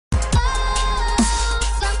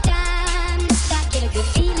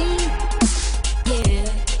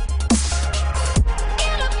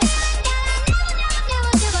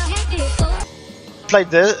played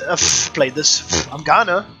this. Played this. I'm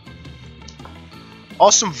gonna.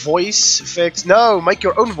 Awesome voice effects. No, make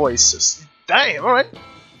your own voices. Damn. All right.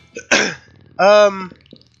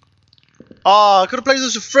 I could have played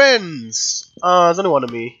this with friends. There's only one of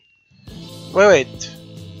me. Wait.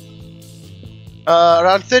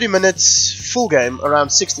 Around 30 minutes. Full game. Around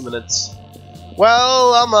 60 minutes.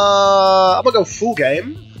 Well, I'm gonna go full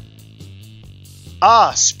game.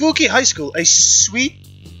 Spooky high school.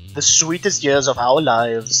 The sweetest years of our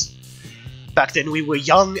lives. Back then we were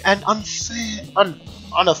young and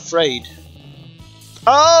unafraid.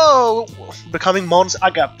 Oh, becoming monsters. I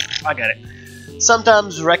get it.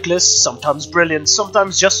 Sometimes reckless, sometimes brilliant,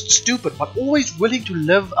 sometimes just stupid, but always willing to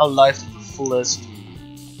live our life to the fullest.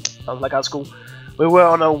 Sounds like our school. We were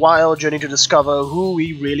on a wild journey to discover who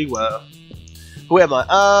we really were. Who am I?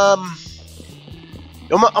 I'm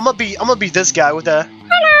gonna be this guy with a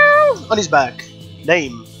hello on his back.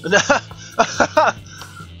 Name.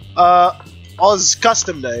 Oz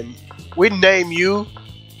custom name. We name you.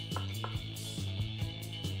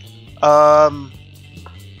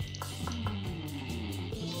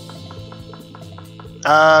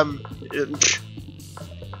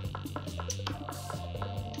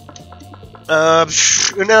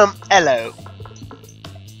 Hello.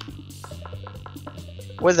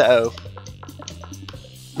 Where's the O?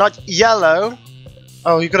 Not yellow.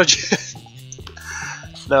 Oh, you gotta.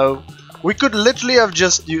 No, we could literally have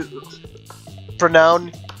just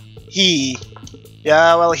pronounced he.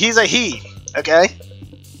 Yeah, well, he's a he. Okay,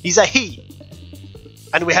 he's a he.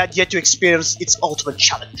 And we had yet to experience its ultimate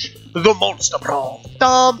challenge, the Monster Prom.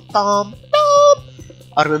 Dum dum dum.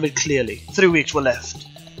 I remember clearly. 3 weeks were left,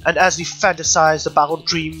 and as we fantasized about our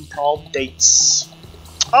dream prom dates.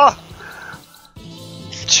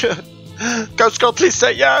 Ghost Girl, please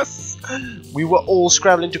say yes! We were all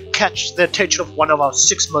scrambling to catch the attention of one of our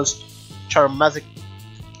 6 most charmers.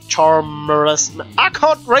 I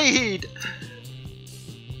can't read!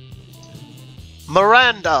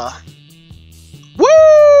 Miranda!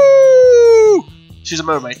 Woo! She's a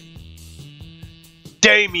mermaid.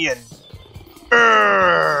 Damien!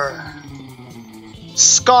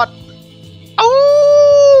 Scott!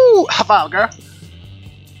 Oh! Hafalger!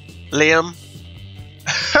 Liam!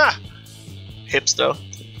 Ha! Hipster.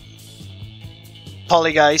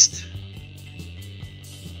 Polygeist.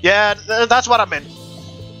 Yeah, that's what I meant.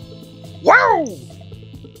 Wow!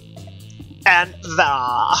 And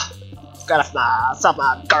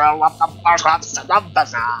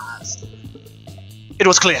it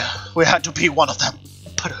was clear we had to be one of them,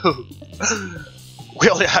 but who? We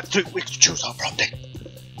only had 2 weeks to choose our prom date.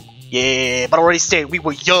 Yeah, but I already said we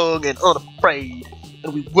were young and unafraid,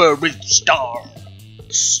 and we were ready to start.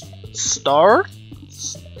 Start?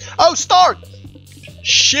 Oh, start!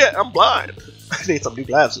 Shit, I'm blind. I need some new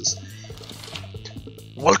glasses.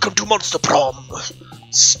 Welcome to Monster Prom.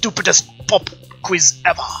 Stupidest pop quiz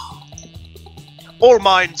ever. All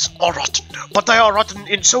minds are rotten, but they are rotten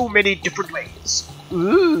in so many different ways.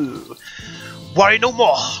 Ooh. Worry no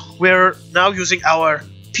more. We're now using our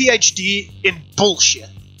PhD in bullshit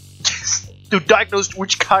to diagnose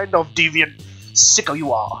which kind of deviant sicko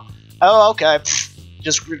you are. Oh, okay.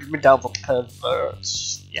 Just written me down for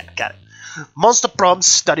perverts. Yeah, got it. Monster Prom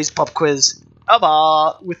studies pop quiz.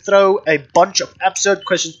 We throw a bunch of absurd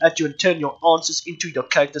questions at you and turn your answers into your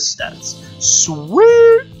character stats.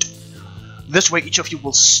 Sweet! This way each of you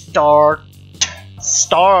will start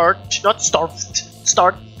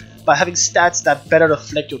by having stats that better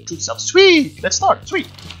reflect your true self. Sweet! Let's start. Sweet!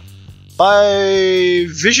 By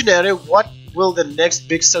visionary, what will the next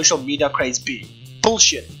big social media craze be?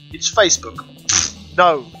 Bullshit. It's Facebook.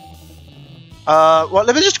 No. Well,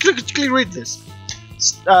 let me just quickly read this.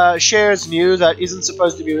 Shares news that isn't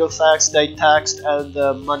supposed to be real facts, they taxed, and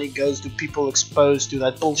the money goes to people exposed to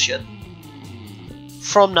that bullshit.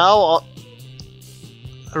 From now on,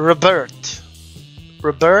 Robert.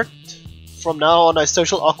 From now on, a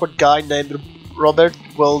social awkward guy named Robert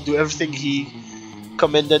will do everything he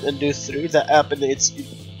commended and do through the app, and it's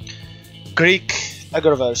Greek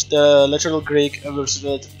aggravers. The literal Greek aggravers.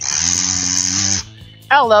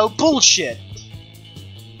 Hello, bullshit.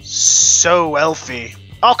 So Elfie.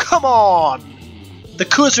 Oh, come on! The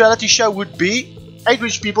coolest reality show would be 8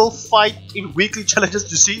 rich people fight in weekly challenges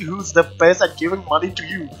to see who's the best at giving money to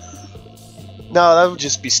you. No, that would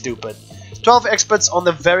just be stupid. 12 experts on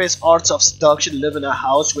the various arts of seduction live in a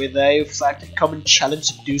house where they fact a common challenge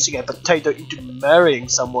seducing a potato into marrying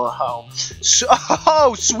somehow. So,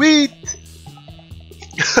 oh, sweet!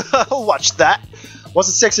 Watch that. What's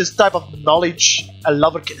the sexiest type of knowledge a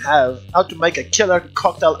lover can have? How to make a killer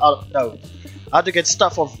cocktail out of... No. How to get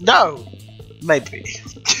stuff off... No! Maybe.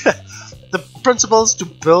 The principles to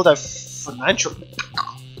build a financial...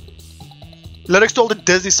 Lyrics to all the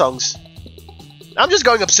Disney songs. I'm just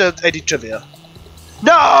going absurd 80 trivia.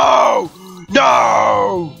 No!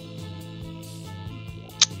 No!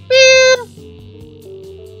 Man!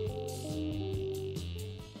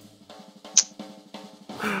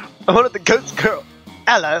 I wanted the ghost girl.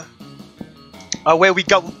 Hello. Where we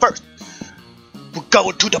going first? We're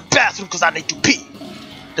going to the bathroom because I need to pee.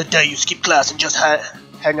 The day you skip class and just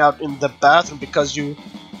hang out in the bathroom because you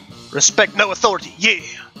respect no authority. Yeah.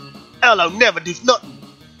 Hello never does nothing.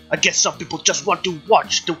 I guess some people just want to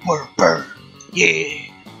watch the world burn. Yeah.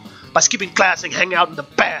 By skipping class and hang out in the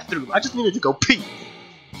bathroom. I just needed to go pee.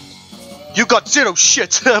 You got 0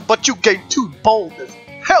 shit, but you gained 2 boldness.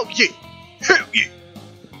 Hell yeah. Hell yeah.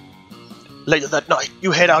 Later that night,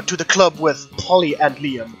 you head out to the club with Polly and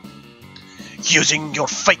Liam. Using your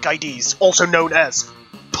fake IDs, also known as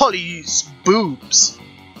Polly's boobs.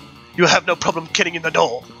 You have no problem getting in the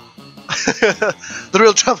door. The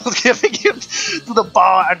real trouble is giving him to the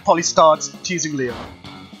bar and Polly starts teasing Liam.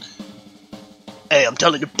 Hey, I'm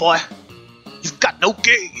telling you, boy, you've got no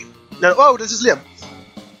game. No, oh, this is Liam.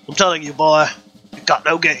 I'm telling you, boy, you've got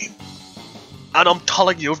no game. And I'm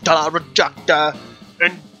telling you that I reject the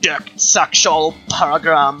indirect sexual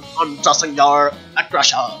program undressing your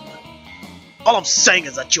aggression. All I'm saying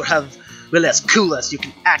is that you have really as cool as you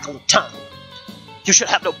can act all the time. You should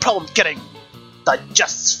have no problem getting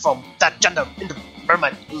digests from that gender in the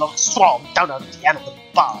mermaid swarm down at the end of the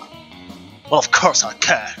bar. Well, of course I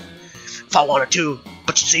can, if I wanted to,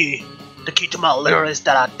 but you see, the key to my lure is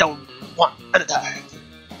that I don't want anything.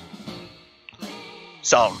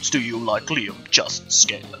 Sounds to you like Liam just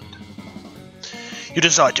scared. You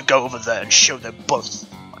decide to go over there and show them both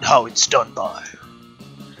on how it's done by.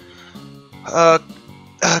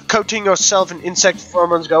 Coating yourself in insect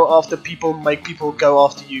pheromones go after people make people go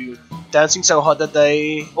after you. Dancing so hard that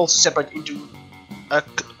they also separate into a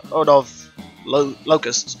cloud of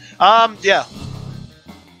locusts. Yeah.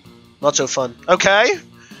 Not so fun. Okay.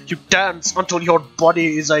 You dance until your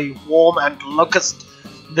body is a worm and locust.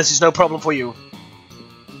 This is no problem for you.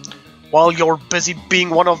 While you're busy being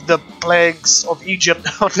one of the plagues of Egypt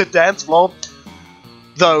on the dance floor,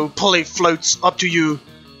 though Polly floats up to you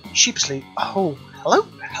sheepishly. Oh, hello?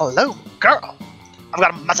 Hello, girl. I've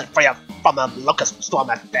got a message for you from a locust swarm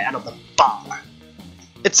at the end of the bar.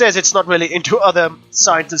 It says it's not really into other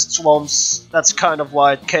scientist swarms. That's kind of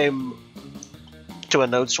why it came to a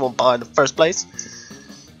node swarm bar in the first place.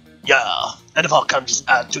 Yeah, and if I can just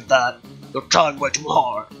add to that, you're trying way too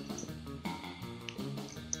hard.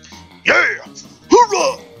 Yeah!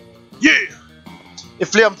 Hoorah! Yeah!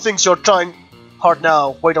 If Liam thinks you're trying hard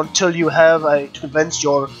now, wait until you have to convince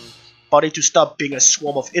your body to stop being a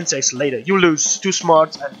swarm of insects later. You lose. Too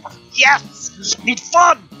smart and... Yes! Need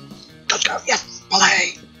fun! Let's go. Yes!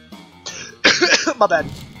 Play! My bad.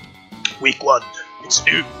 Week 1. It's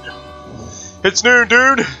noon. It's noon,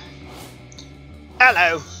 dude!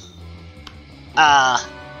 Hello. Ha!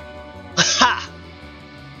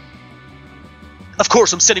 Of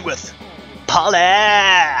course I'm sitting with Polly!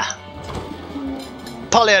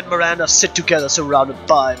 Polly and Miranda sit together surrounded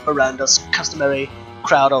by Miranda's customary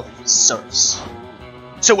crowd of serfs.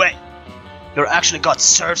 So wait, you actually got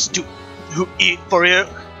serfs who eat for you?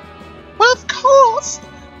 Well, of course!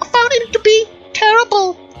 I found it to be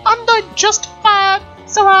terrible, undigested,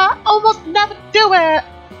 so I almost never do it.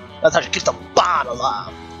 That's how she keeps the bond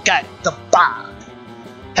alive. Get the bond.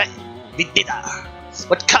 Hey, me neither.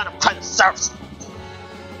 What kind of serfs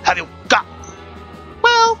have you got?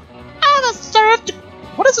 Well, I have a serf to...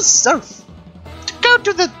 What is a serf? To go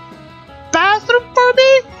to the bathroom for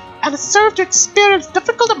me, and a serf to experience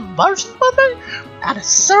difficult emotions for me, and a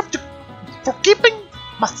serf for keeping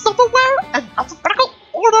my silverware and alphabetical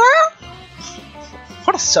order.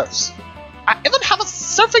 What are serfs? I even have a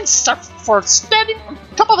surfing serf for standing on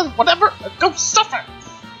top of whatever and go surfing.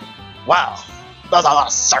 Wow, there's a lot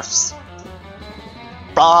of serfs.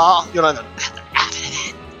 You don't even have to add it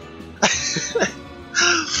in.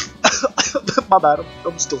 My bad,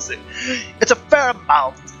 I'm still sick. It's a fair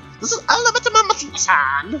amount. This is unlimited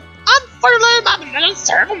motivation. Unfortunately, my little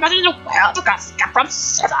servant must know well to get from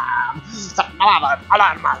Satan. So now I'm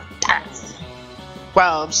on my pants.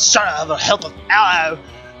 Well, I'm sure I have the help of Aloe.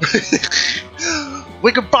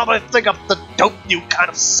 We could probably think of the dope new kind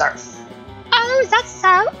of surf. Oh, is that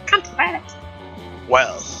so? Can't wait it.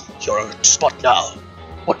 Well, you're on the spot now.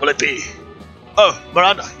 What will it be? Oh,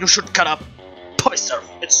 Miranda, you should cut up puppy surf.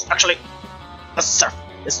 It's actually a surf.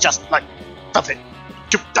 It's just like something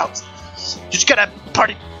you don't. You should get a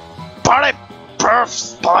party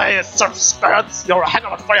perfs by surf spirits. You're a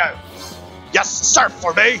hangout for you. Yes, surf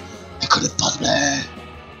for me. I couldn't possibly.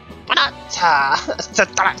 Why not?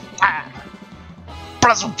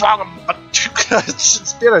 Present wrong, but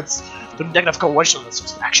spirits. The negative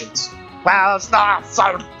coincidence actions. Well, it's not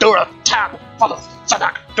so do a tab for so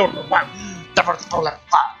I can do the one.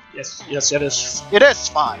 Yes, it is. It is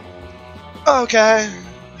fine. Okay.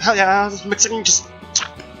 Hell yeah, this mixing just.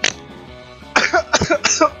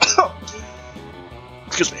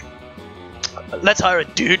 Excuse me. Let's hire a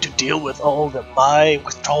dude to deal with all my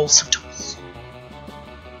withdrawal symptoms.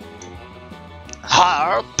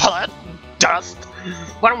 Hire, pellet, dust.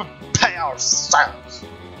 Why don't we pay ourselves?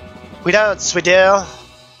 We don't, sweet dear.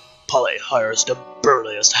 Polly hires the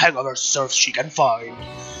burliest hangover serf she can find,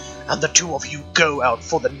 and the two of you go out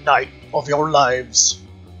for the night of your lives.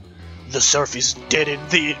 The serf is dead in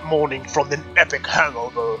the morning from an epic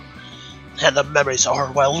hangover, and the memories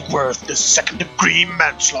are well worth the second-degree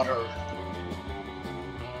manslaughter.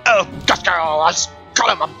 Oh, that girl, I call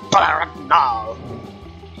him a barrack now.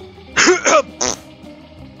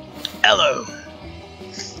 Hello.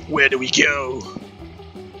 Where do we go?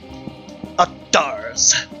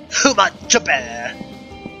 Outdoors. Who might bear?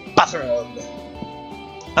 Bathroom.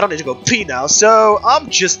 I don't need to go pee now, so I'm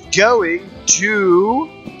just going to.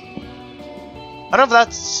 I don't know if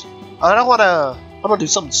that's. I don't wanna. I'm gonna do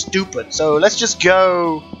something stupid, so let's just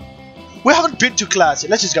go. We haven't been to class yet.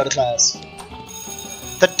 Let's just go to class.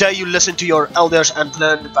 The day you listen to your elders and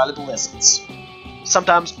learn valuable lessons.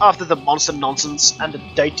 Sometimes after the monster nonsense and the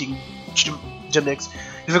dating gymnastics,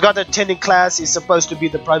 you forgot that attending class is supposed to be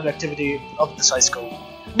the private activity of this high school.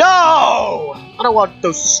 No! I don't want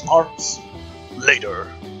those smarts.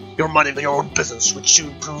 Later, you're minding your own business, which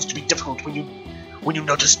soon proves to be difficult when you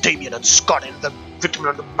notice Damien and Scott and the victim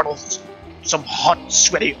of the battle of some hot,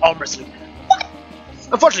 sweaty arm wrestling. What?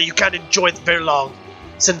 Unfortunately, you can't enjoy it very long,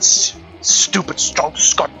 since stupid strong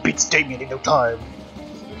Scott beats Damien in no time.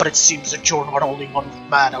 But it seems that you're not only one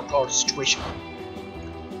mad outlaw situation.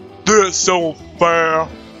 This is so fair.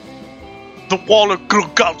 The Waller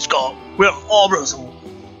Grugowska will arm wrestle,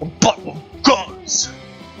 but with guns.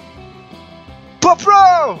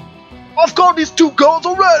 Papa! I've got these two guns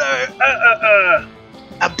already!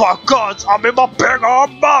 And by guns, I mean my big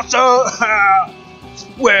arm master!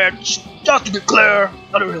 Which, just to be clear,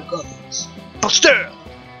 are the real guns. But still,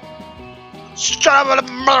 shut up and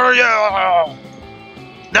murder you!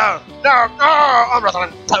 No, I'm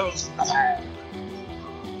wrestling those.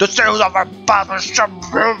 The sales of our bathers should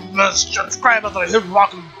scream as they hit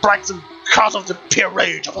rocking breaks and cause of the pure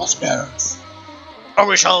rage of us bears. Or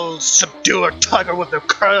we shall subdue a tiger with the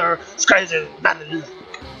cur crazy madness.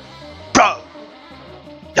 Bro,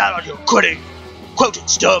 now that you're quoting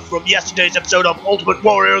stuff from yesterday's episode of Ultimate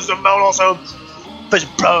Warriors and Mount also. Face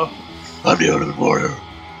it, bro, I'm the Ultimate Warrior.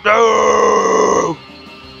 No!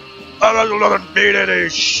 I don't need any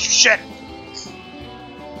shit.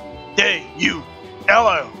 Hey, you.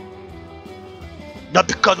 Hello. Not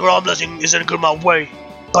because we're arm wrestling isn't good my way,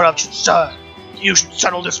 but I'm just you should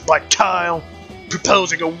settle this by tile,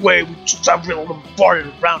 proposing a way we just have real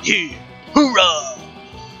warrior around here. Hoorah!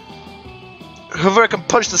 Whoever can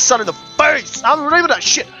punch the sun in the face! I'm raving that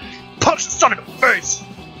shit! Punch the sun in the face!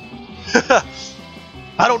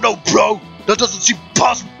 I don't know, bro. That doesn't seem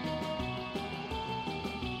possible.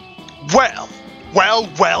 Well.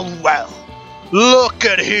 Look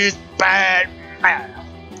at his bad man.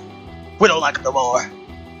 We don't like him no more.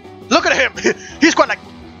 Look at him. He's quite like.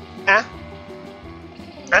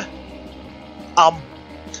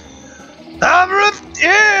 I'm ripped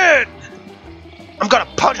in. I'm gonna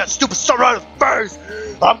punch that stupid son right in the face.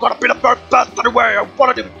 I'm gonna be the very best anyway. I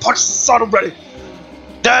wanted to punch the son already.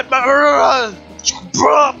 That man.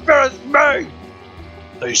 Bro, it's me.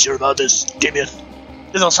 Are you sure about this, Damien?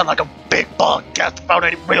 This don't sound like a big ball cast without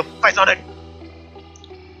any real face on it.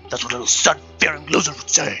 That's what little sun-fearing losers would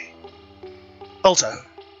say. Also,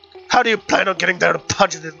 how do you plan on getting there to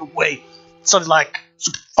punch it in the way? It sounds like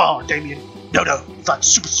super far, Damien. No, it's like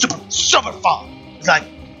super far. It's like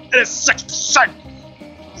it is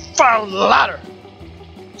 6% far ladder.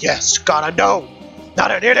 Yes, God, I know.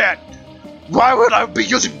 Not an idiot. Why would I be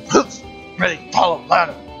using really follow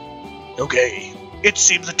ladder? Okay, it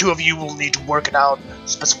seems the two of you will need to work it out.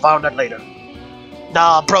 Specify on that later.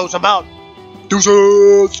 Nah, bros, I'm out.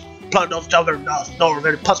 Deuces! Plan those down there now. No,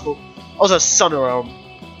 very possible. Also, son of our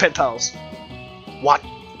pen pals. What?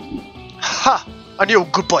 Ha! I knew a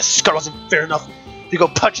good boy Scott wasn't fair enough. You go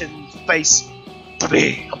punch in his face. But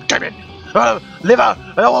me, I'm Damien. Live out,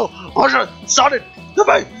 and I will punch it, son in the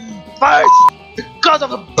face. Because of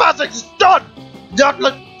the bad things it's done. Not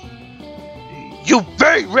like you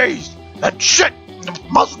very raised and shit. The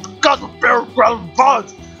muscles because of bare ground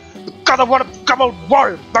bonds. gotta wanna come on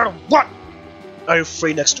warrior, no matter what! Are you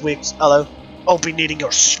free next week, hello? I'll be needing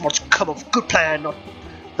your smarts come of good plan, not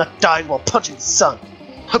dying while punching the sun.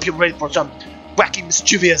 Hope you're ready for some wacky,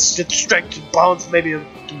 mischievous strength and bonds, maybe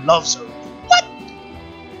to love so. What?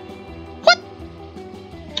 What?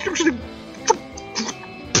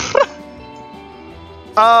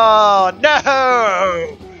 Oh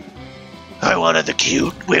no! I wanted the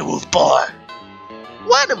cute werewolf boy.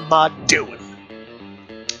 What am I doing?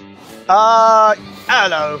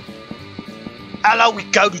 Hello. Hello, we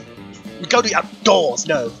go to outdoors,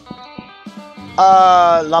 no.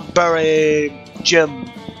 Library,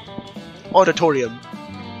 gym, auditorium.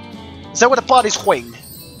 Is that where the party's going?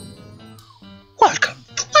 Welcome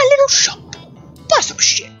to my little shop. Buy some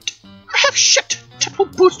shit. I have shit that will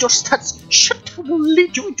boost your stats, shit that will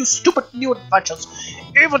lead you into stupid new adventures,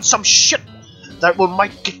 even some shit that will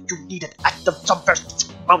might get you needed at some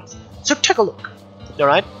first month. So take a look.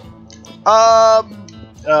 Alright?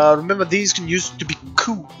 Remember these can use to be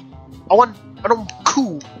cool. I don't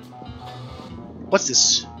cool. What's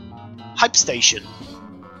this? Hype station.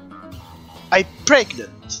 I'm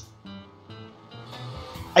pregnant.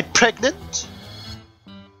 I'm pregnant?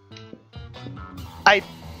 I'm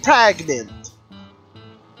pregnant.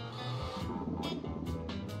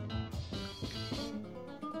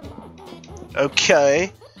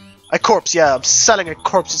 Okay. A corpse, yeah, I'm selling a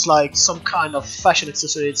corpse. It's like some kind of fashion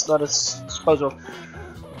accessory. It's not a disposable.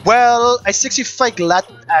 Well, a sexy fake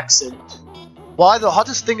Latin accent. Why, the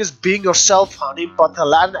hottest thing is being yourself, honey, but the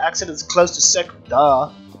Latin accent is close to second,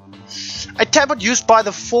 duh. A tablet used by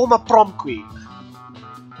the former prom queen.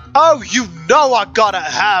 Oh, you know I gotta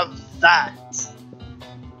have that.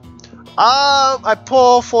 I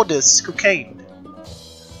pour for this cocaine.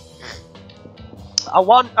 I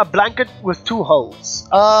want a blanket with 2 holes.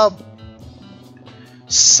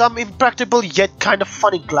 Some impractical yet kind of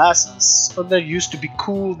funny glasses. When they used to be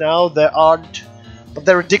cool, now they aren't. But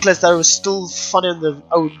they're ridiculous, they're still funny in their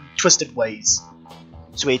own twisted ways.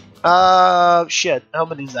 Sweet. Shit, how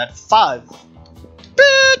many is that? 5.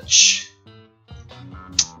 Bitch!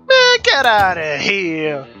 Man, get out of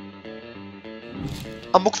here!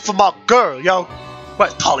 I'm looking for my girl, yo.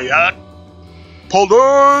 Where's Polly at?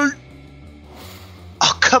 Polly!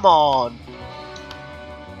 Oh, come on.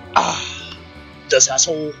 Ah, this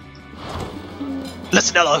asshole.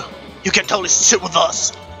 Listen, hello. You can totally sit with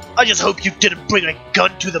us. I just hope you didn't bring a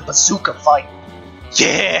gun to the bazooka fight.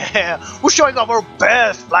 Yeah, we're showing off our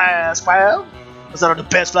best flask, fam. It's not the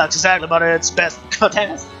best flask exactly, but it's best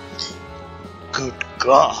contest. Good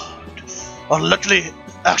God. Are literally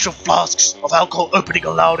actual flasks of alcohol opening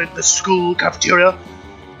allowed in the school cafeteria?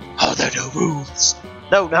 Are there no rules?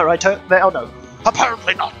 No, narrator, there are no.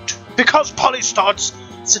 Apparently not, because Polly starts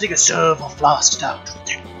sitting a serve of flasks down to the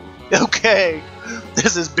table. Okay,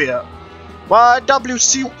 this is beer. Why,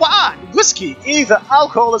 WC1, whiskey, either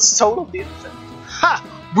alcohol is sold on the infant. Ha!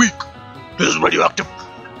 Weak! This is radioactive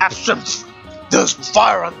absinthe. There's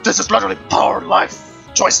fire and this is literally power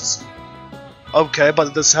life choices. Okay,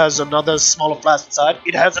 but this has another smaller flask inside.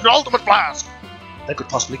 It has an ultimate flask that could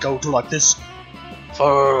possibly go to like this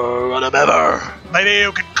forever. Maybe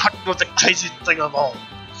you can cut with the craziest thing of all.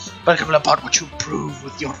 But I can about what you prove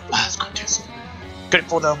with your flask contest. Get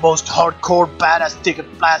for the most hardcore badass ticket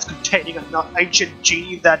flask containing an ancient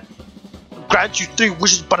genie that grants you 3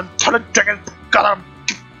 wishes but until a dragon got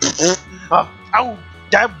oh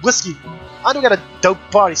damn whiskey. I don't get a dope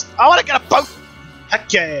party. I wanna get a boat.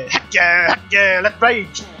 Heck yeah, heck yeah, heck yeah, let's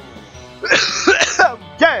rage.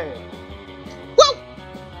 Yeah. Woo!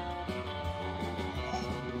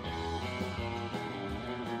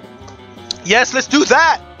 Yes, let's do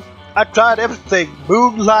that. I tried everything.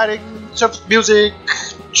 Moonlighting, surf music,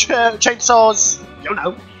 chainsaws, you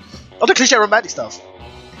know. All the cliche romantic stuff.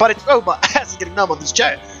 But it's, oh, my ass is getting numb on this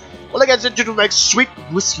chair. Well, I guess it's to make sweet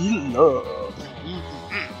whiskey love.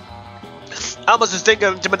 I must think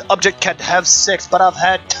an intimate object can't have sex, but I've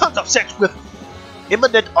had tons of sex with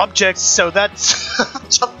imminent objects, so that's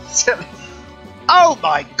just silly. Oh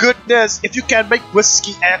my goodness, if you can make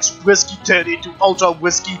whiskey X whiskey turn into ultra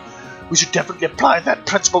whiskey, we should definitely apply that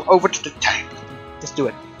principle over to the table. Let's do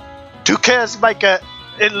it. 2Ks make a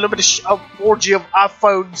unlimited orgy of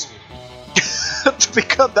iPhones to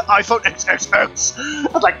become the iPhone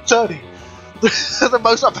XXX at like 30. The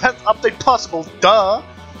most advanced update possible, duh.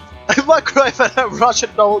 I might cry if a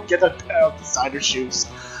Russian doll get a pair of designer shoes.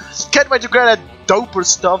 Can't wait to get a doper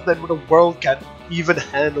stuff than the world can even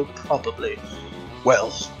handle properly.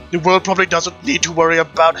 Well, the world probably doesn't need to worry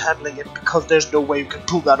about handling it because there's no way you can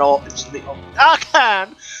pull that all instantly off. I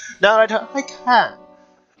can! Narrator, I can.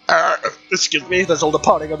 Excuse me, there's all the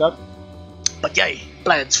partying on that. But yay,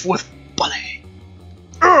 plans bully.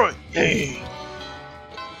 Yay.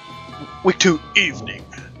 Week 2 evening.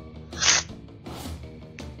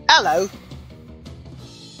 Hello.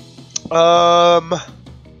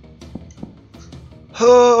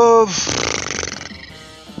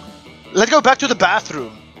 Let's go back to the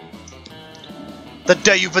bathroom. The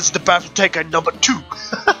day you visit the bathroom, take a number 2.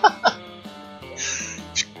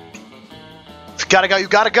 If you gotta go, you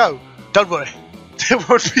gotta go. Don't worry. There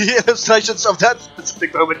won't be illustrations of that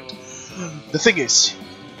specific moment. The thing is,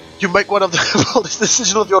 you make one of the boldest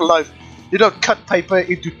decisions of your life. You don't cut paper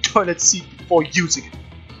into toilet seat before using it.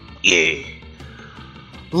 Yeah.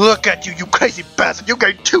 Look at you, you crazy bastard. You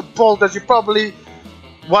gained 2 boulders. You probably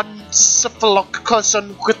one cephalococcus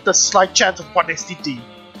with the slight chance of 1 STD.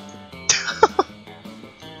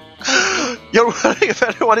 You're wondering if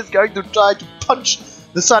anyone is going to try to punch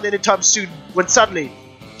the sun anytime soon, when suddenly,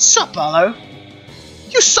 sup, hello?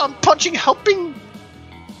 You sun punching helping?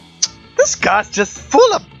 This guy's just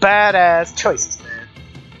full of badass choices, man.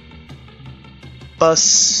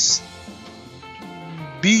 Bus.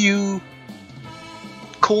 Be you.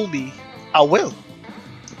 Call me. I will.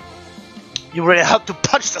 You really have to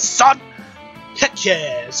punch the sun? Heck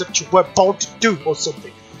yeah, it's what you were born to do or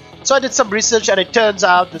something. So I did some research and it turns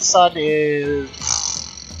out the sun is...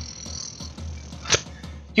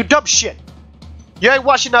 You dumb shit. You ain't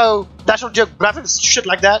watching no National Geographic shit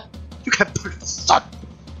like that. You can't punch the sun.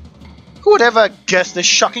 Who would ever guess this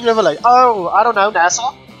shocking revelation? Oh, I don't know,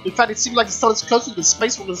 NASA. In fact, it seems like the sun is closer to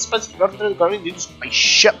space from the space going into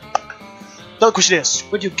spaceship. The question is,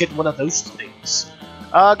 where do you get one of those things?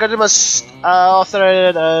 Godimus, author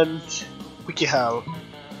and WikiHow.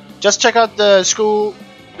 Just check out the school,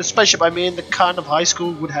 the spaceship. I mean, the kind of high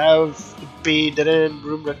school would have been in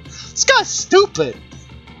room. This guy's stupid.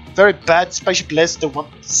 Very bad spaceship list. The one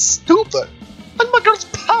stupid. And my girl's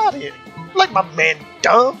partying. Like my man,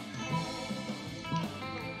 dumb.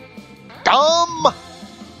 Dumb.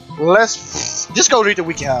 Let's just go read the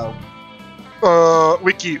WikiHow.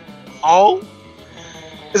 Wiki. Oh.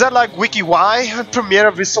 Is that like WikiWhy, premier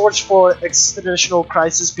of research for existential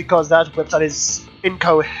crisis, because that website is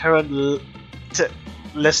incoherent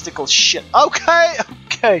listicle shit.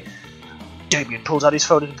 Okay. Damien pulls out his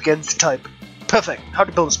phone and begins to type. Perfect. How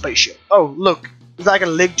to build a spaceship. Oh, look. There's like a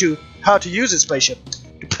link to how to use a spaceship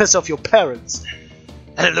to piss off your parents.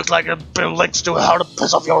 And it looks like a bill links to how to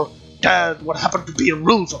piss off your dad. What happened to be in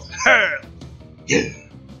rules of hell. Yeah.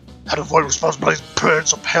 How to avoid responsibilities,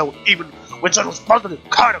 parents of hell, even when someone's responsible,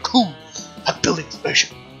 kinda cool at building a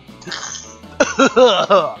spaceship.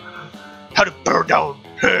 How to burn down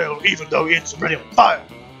hell even though it's already on fire.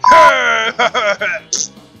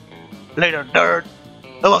 Later, nerd,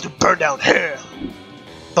 I love to burn down hell.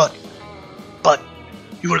 But,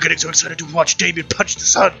 you were getting so excited to watch Damien punch the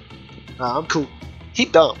sun. Nah, I'm cool. He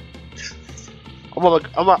dumb. I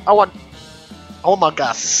want my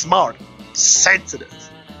guy smart, sensitive,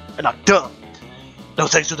 and not dumb. No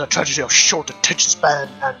thanks to the tragedy of short attention span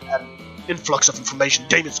and influx of information,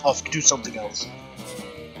 Damien's off to do something else.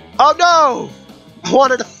 Oh no! I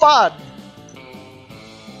wanted the fun!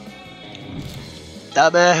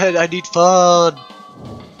 Damn it, I need fun!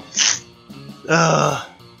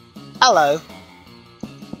 Hello.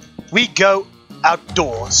 We go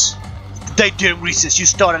outdoors. Today during recess you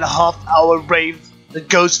start at a half-hour rave that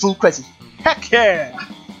goes full crazy. Heck yeah!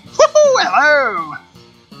 Woohoo! Hello!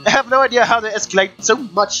 I have no idea how they escalate so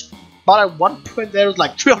much, but at one point there was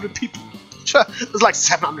like 300 people. There's like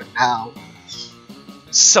 700 now.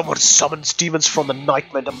 Someone summons demons from the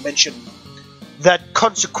nightmare dimension. That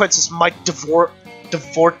consequences might distort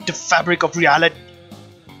the fabric of reality.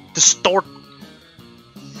 Distort.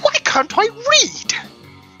 Why can't I read?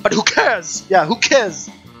 But who cares? Yeah, who cares?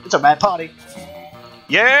 It's a mad party.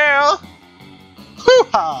 Yeah!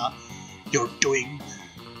 Hoo-ha! You're doing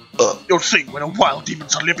your thing when a wild demon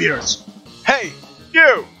suddenly appears. Hey,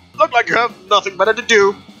 you! Look like you have nothing better to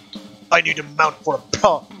do. I need a mount for a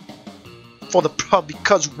prom. For the prom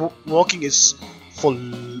because walking is for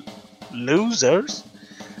losers.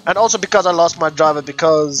 And also because I lost my driver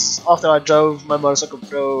because after I drove my motorcycle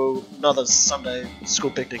through another Sunday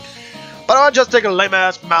school picnic. But I just take a lame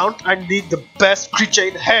ass mount. I need the best creature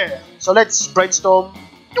in here. So let's brainstorm.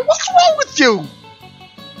 What's wrong with you?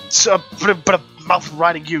 Put a mouth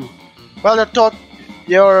riding you. Well,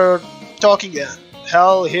 you're talking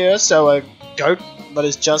hell here, so a goat, but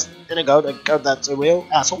it's just in a goat that's a real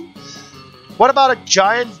asshole. What about a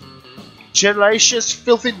giant, generatious,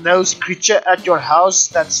 filthy-nosed creature at your house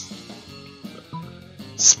that's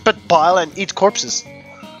spit bile and eat corpses?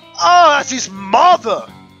 Oh, that's his mother!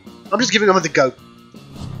 I'm just giving him the goat.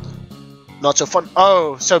 Not so fun.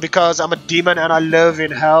 Oh, so because I'm a demon and I live in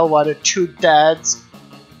hell while the two dads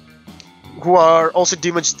who are also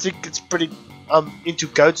demons think it's pretty into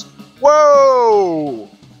goats. Whoa!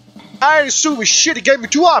 I assume we shit, he gave me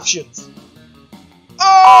two options.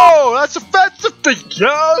 Oh, that's offensive to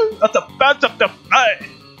you! That's offensive to me!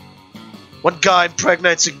 One guy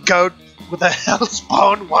impregnates a goat with a hell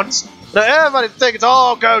spawn once. Now everybody thinks it's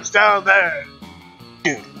all goats down there.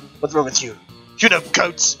 Dude, what's wrong with you? You know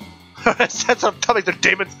goats. Since I'm coming to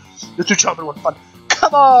demons, the two children want fun.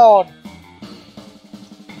 Come on!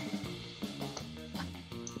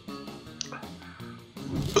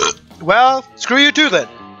 Well, screw you too then.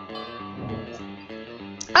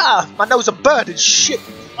 Ah, my nose is burnt and shit.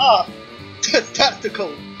 Ah,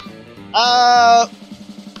 tactical. I'm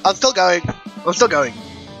still going.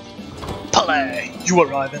 Polly, you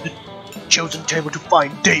arrive at the chosen table to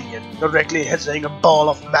find Damien directly hissing a ball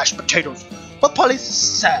of mashed potatoes, but Polly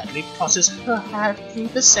sadly tosses her hand through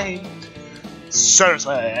the same.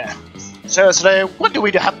 Seriously, when do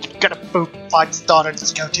we have to get a food fight started in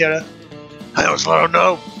this cafeteria? I also don't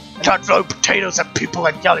know. I tried throwing potatoes at people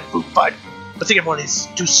and yelling food fight. I think everyone is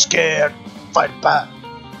too scared to fight back.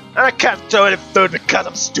 And I can't throw any food because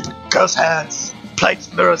of stupid ghost hands,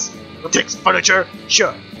 plates, mirrors, antiques, furniture.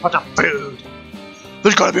 Sure, but not food.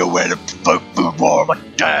 There's gotta be a way to provoke food war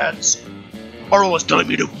like dads. Oral was telling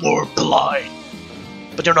me to war polite.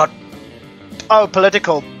 But you're not. Oh,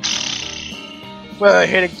 political. We're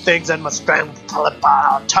hitting things and must stand with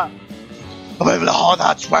our tongue. I'm able to haul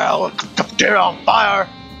that swell and cafeteria on fire.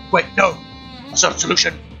 Wait, no. That's not a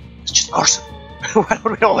solution. It's just arson. Why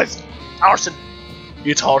don't we always arson?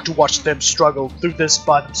 It's hard to watch them struggle through this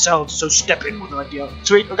by themselves, so step in with an idea.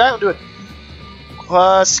 Sweet, okay, I'll do it.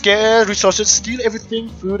 Scare resources, steal everything,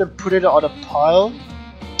 food, and put it on a pile.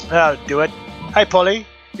 I'll do it. Hey, Polly,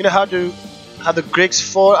 you know how the Greeks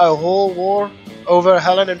fought a whole war over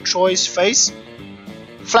Helen and Troy's face?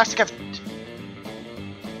 Flash the cap.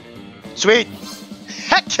 Sweet.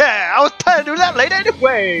 Heck yeah! I was planning to do that later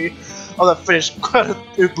anyway. On the finished credit,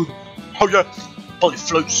 oh yeah, Polly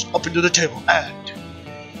floats up into the table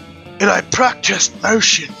and I practiced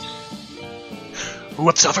motion.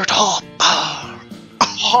 What's over top?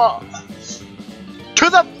 To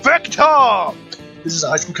the victor! This is a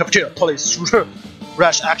high school cafeteria. Polly's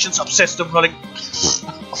rash actions obsessed them running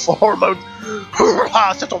for hormone.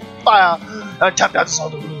 Set on fire and tap dances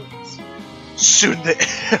on the ruins. Soon they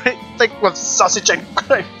think with sausage and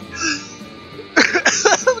cream.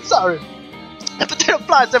 Sorry. The potato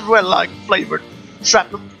flies everywhere like flavored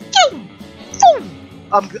shrapnel.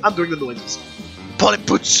 I'm doing the noises. Polly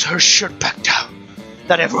puts her shirt back down.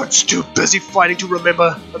 That everyone's too busy fighting to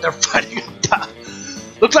remember that they're fighting a die.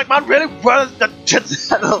 Looks like mine really was the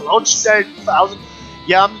chance at a launch day 1000.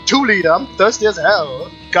 Yeah, I'm 2-liter. I'm thirsty as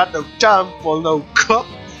hell. Got no time for no cup.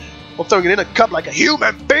 I'm throwing it in a cup like a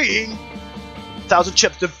human being. 1,000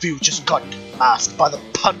 chips. The view just got masked by the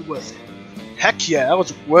pun worth it. Heck yeah, that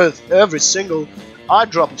was worth every single eye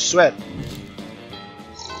drop of sweat.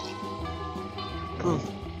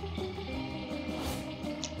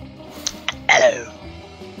 Hello.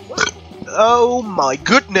 Oh my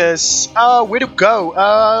goodness. Where to go?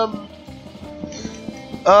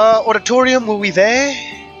 Auditorium, were we there?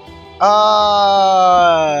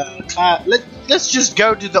 Let's just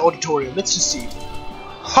go to the auditorium. Let's just see.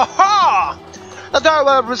 Ha! As they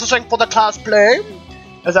were researching for the class play,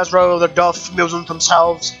 as that's where the Duff Museum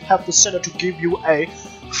themselves have the center to give you a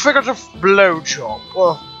figurative blowjob.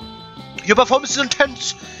 Your performance is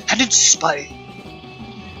intense and inspiring.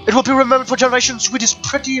 It will be remembered for generations with this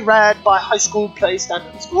pretty rad by high school play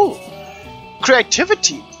standards. Ooh,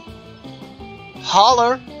 creativity.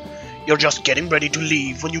 Holler. You're just getting ready to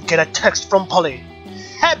leave when you get a text from Polly.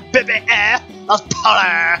 Hey baby, that's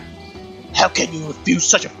Polly. How can you refuse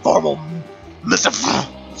such a formal missive?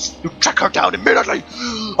 You track her down immediately.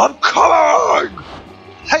 I'm coming.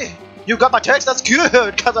 Hey, you got my text? That's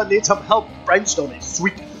good, because I need some help brainstorming.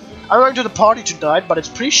 Sweet. I'm going to the party tonight, but it's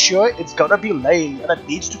pretty sure it's gonna be lame and it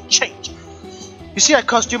needs to change. You see a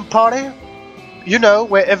costume party? You know,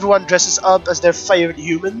 where everyone dresses up as their favorite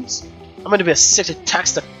humans? I'm gonna be a sexy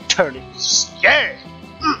tax attorney. Yeah!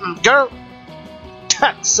 Girl!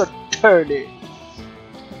 Tax attorney.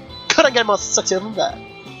 Couldn't get more sexy than that.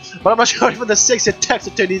 But I'm not sure even the sexy tax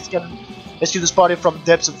attorneys can rescue this party from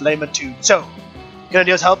depths of lamitude. So, can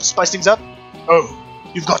ideas help spice things up? Oh,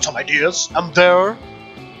 you've got some ideas. I'm there.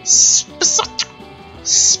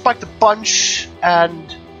 Spike the bunch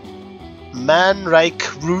and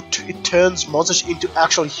man-rake root. It turns monsters into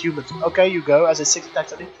actual humans. Okay, you go as a sexy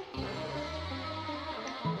tax attorney.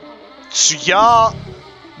 So, yeah,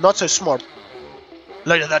 not so smart.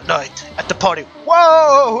 Later that night, at the party,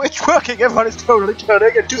 whoa! It's working! Everyone is totally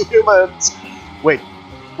turning into humans! Wait,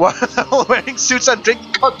 what? They're all wearing suits and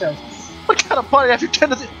drinking cocktails. What kind of party have you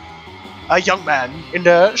attended? A young man in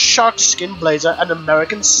a shark skin blazer and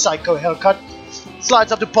American Psycho haircut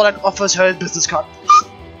slides up to Paul and offers her his business card.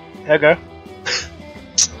 Here you go.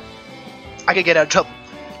 I can get out of trouble.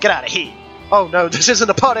 Get out of here. Oh no, this isn't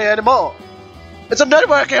a party anymore. It's a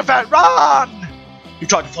networking event. Run! You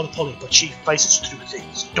try to follow Polly, but she faces through the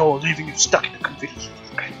door, leaving you stuck in the convenience.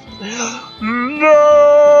 Okay.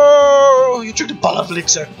 No! You took the ball of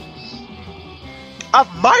elixir. I've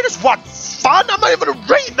 -1 fun? I'm not even gonna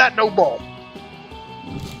read that no more.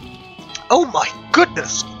 Oh my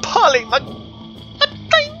goodness, Polly, my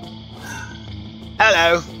thing.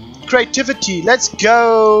 Hello, creativity. Let's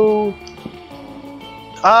go.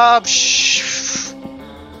 I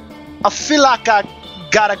feel like I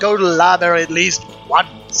gotta go to the library at least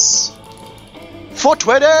once.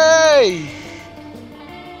 420.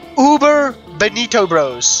 Uber Benito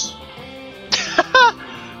Bros.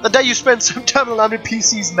 The day you spend some time alone with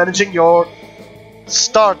PCs managing your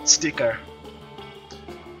start sticker.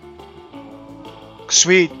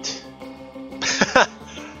 Sweet.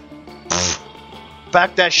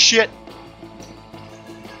 Back that shit.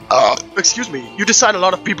 Excuse me. You design a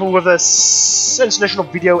lot of people with a sensational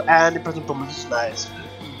video and in-person performance. Nice.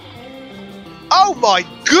 Oh my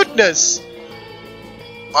goodness!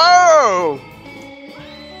 Oh!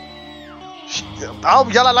 I'll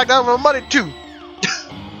yell out like that for money too.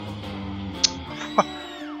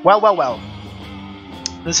 Well.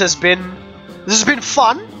 This has been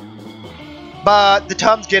fun, but the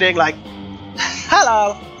time's getting like,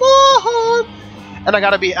 hello, and I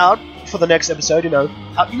gotta be out for the next episode. You know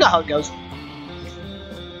how it goes.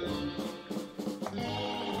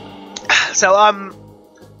 So I'm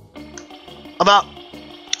out.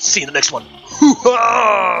 See you in the next one.